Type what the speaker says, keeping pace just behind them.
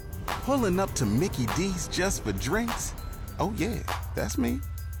Pulling up to Mickey D's just for drinks? Oh yeah, that's me.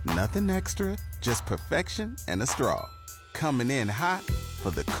 Nothing extra, just perfection and a straw. Coming in hot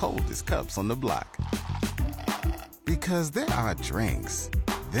for the coldest cups on the block. Because there are drinks.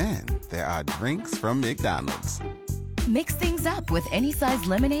 Then there are drinks from McDonald's. Mix things up with any size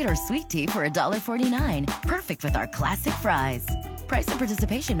lemonade or sweet tea for $1.49. Perfect with our classic fries. Price and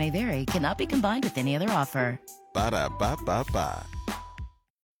participation may vary. Cannot be combined with any other offer. Ba-da-ba-ba-ba.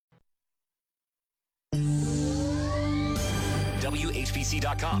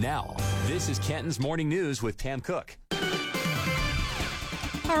 WHBC.com. Now, this is Canton's Morning News with Pam Cook.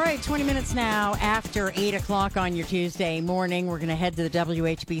 All right, 20 minutes now after 8 o'clock on your Tuesday morning. We're going to head to the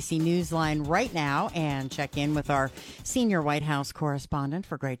WHBC Newsline right now and check in with our senior White House correspondent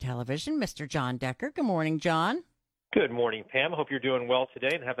for Great Television, Mr. Jon Decker. Good morning, John. Good morning, Pam. Hope you're doing well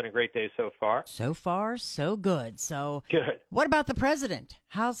today and having a great day so far. So far, so good. So, good. What about the president?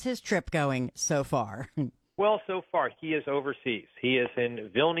 How's his trip going so far? Well, so far, he is overseas. He is in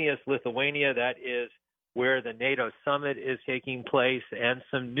Vilnius, Lithuania. That is where the NATO summit is taking place, and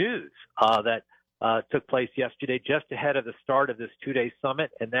some news that took place yesterday just ahead of the start of this two-day summit,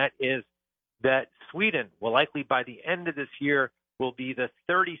 and that is that Sweden will likely by the end of this year will be the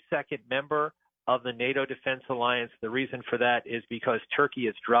 32nd member of the NATO Defense Alliance. The reason for that is because Turkey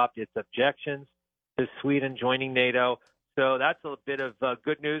has dropped its objections to Sweden joining NATO. So that's a bit of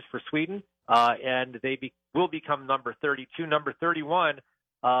good news for Sweden, and they will become number 32. Number 31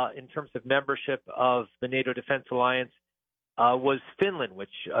 in terms of membership of the NATO Defense Alliance was Finland, which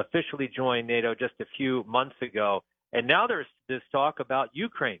officially joined NATO just a few months ago. And now there's this talk about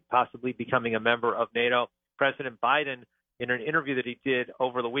Ukraine possibly becoming a member of NATO. President Biden, in an interview that he did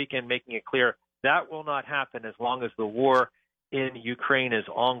over the weekend, making it clear that will not happen as long as the war in Ukraine is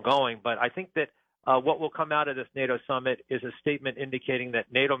ongoing. But I think that what will come out of this NATO summit is a statement indicating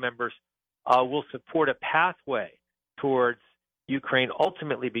that NATO members will support a pathway towards Ukraine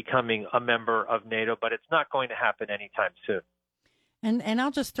ultimately becoming a member of NATO, but it's not going to happen anytime soon. And I'll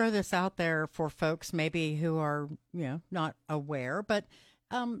just throw this out there for folks maybe who are, not aware, but,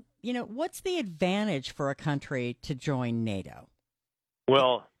 what's the advantage for a country to join NATO?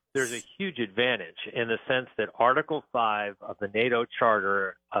 Well, there's a huge advantage in the sense that Article 5 of the NATO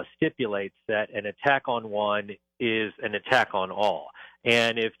Charter stipulates that an attack on one is an attack on all.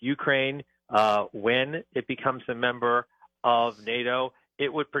 And if Ukraine, when it becomes a member of NATO,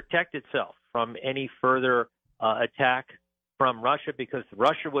 it would protect itself from any further attack from Russia, because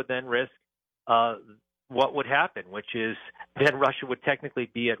Russia would then risk what would happen, which is then Russia would technically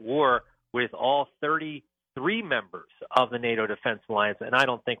be at war with all 33 members of the NATO Defense Alliance, and I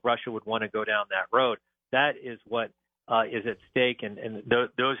don't think Russia would want to go down that road. That is what is at stake, and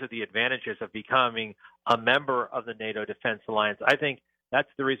those are the advantages of becoming a member of the NATO Defense Alliance. I think that's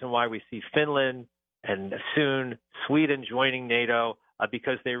the reason why we see Finland and soon Sweden joining NATO,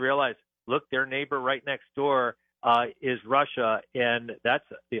 because they realize, look, their neighbor right next door is Russia, and that's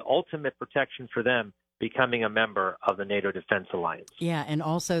the ultimate protection for them, becoming a member of the NATO Defense Alliance. Yeah, and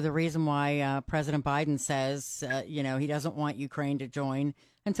also the reason why President Biden says, he doesn't want Ukraine to join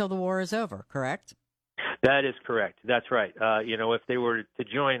until the war is over, correct? That is correct. That's right. If they were to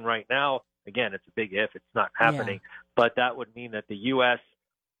join right now, again, it's a big if, it's not happening, but that would mean that the U.S.,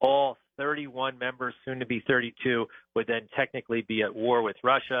 all 31 members, soon to be 32, would then technically be at war with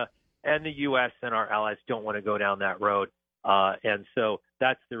Russia, and the U.S. and our allies don't want to go down that road. And so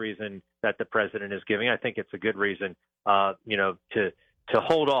that's the reason that the president is giving. I think it's a good reason, to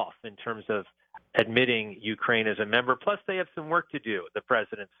hold off in terms of admitting Ukraine as a member. Plus, they have some work to do, the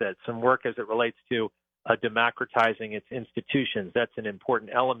president said, some work as it relates to democratizing its institutions. That's an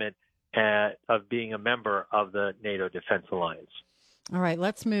important element of being a member of the NATO Defense Alliance. All right,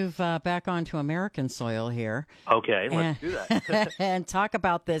 let's move back onto American soil here. Okay, let's do that. And talk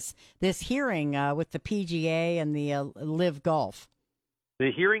about this hearing with the PGA and the Live Golf.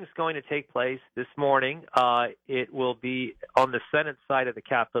 The hearing's going to take place this morning. It will be on the Senate side of the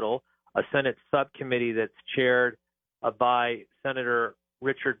Capitol, a Senate subcommittee that's chaired by Senator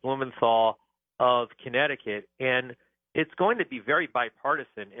Richard Blumenthal of Connecticut. And it's going to be very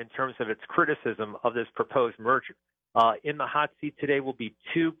bipartisan in terms of its criticism of this proposed merger. In the hot seat today will be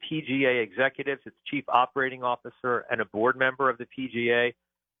two PGA executives, its chief operating officer and a board member of the PGA.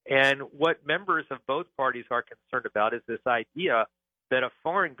 And what members of both parties are concerned about is this idea that a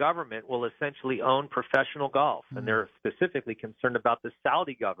foreign government will essentially own professional golf. And they're specifically concerned about the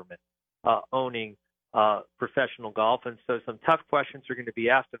Saudi government owning professional golf. And so some tough questions are going to be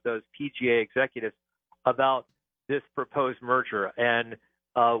asked of those PGA executives about this proposed merger and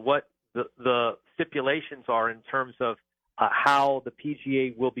what the stipulations are in terms of how the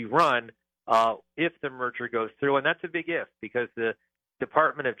PGA will be run if the merger goes through. And that's a big if, because the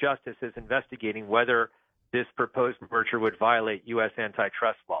Department of Justice is investigating whether this proposed merger would violate U.S.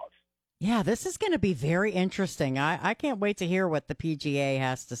 antitrust laws. Yeah, this is going to be very interesting. I can't wait to hear what the PGA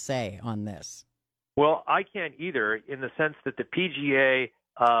has to say on this. Well, I can't either, in the sense that the PGA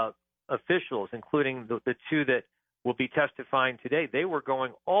officials, including the two that will be testifying today, they were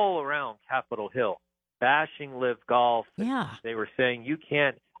going all around Capitol Hill, bashing Live Golf. Yeah. They were saying you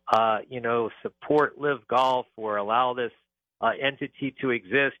can't, support Live Golf or allow this entity to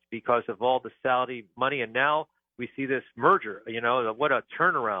exist because of all the Saudi money. And now we see this merger. What a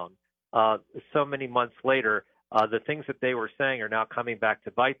turnaround. So many months later, the things that they were saying are now coming back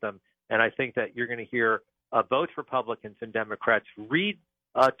to bite them. And I think that you're going to hear both Republicans and Democrats read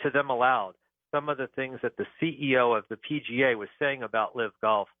to them aloud some of the things that the CEO of the PGA was saying about Live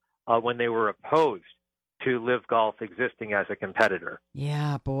Golf when they were opposed to Live Golf existing as a competitor.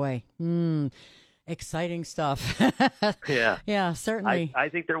 Yeah, boy. Exciting stuff. Yeah. Yeah, certainly. I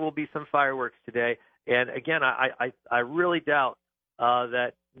think there will be some fireworks today. And again, I really doubt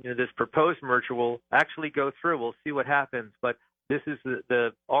that this proposed merger will actually go through. We'll see what happens. But this is the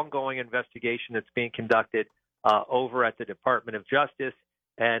ongoing investigation that's being conducted over at the Department of Justice.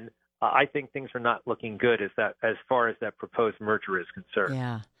 And I think things are not looking good as far as that proposed merger is concerned.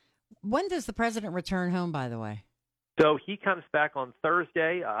 Yeah. When does the president return home, by the way? So he comes back on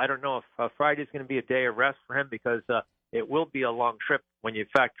Thursday. I don't know if Friday is going to be a day of rest for him, because it will be a long trip when you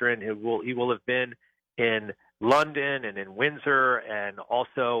factor in he will have been in London and in Windsor and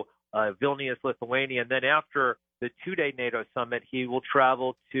also Vilnius, Lithuania. And then after the 2-day NATO summit, he will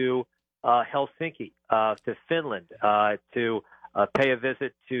travel to Helsinki, to Finland, to pay a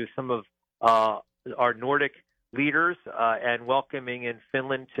visit to some of our Nordic leaders and welcoming in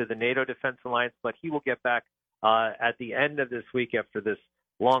Finland to the NATO Defense Alliance. But he will get back at the end of this week after this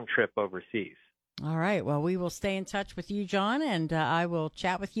long trip overseas. All right. Well, we will stay in touch with you, Jon, and I will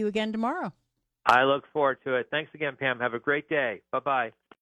chat with you again tomorrow. I look forward to it. Thanks again, Pam. Have a great day. Bye-bye.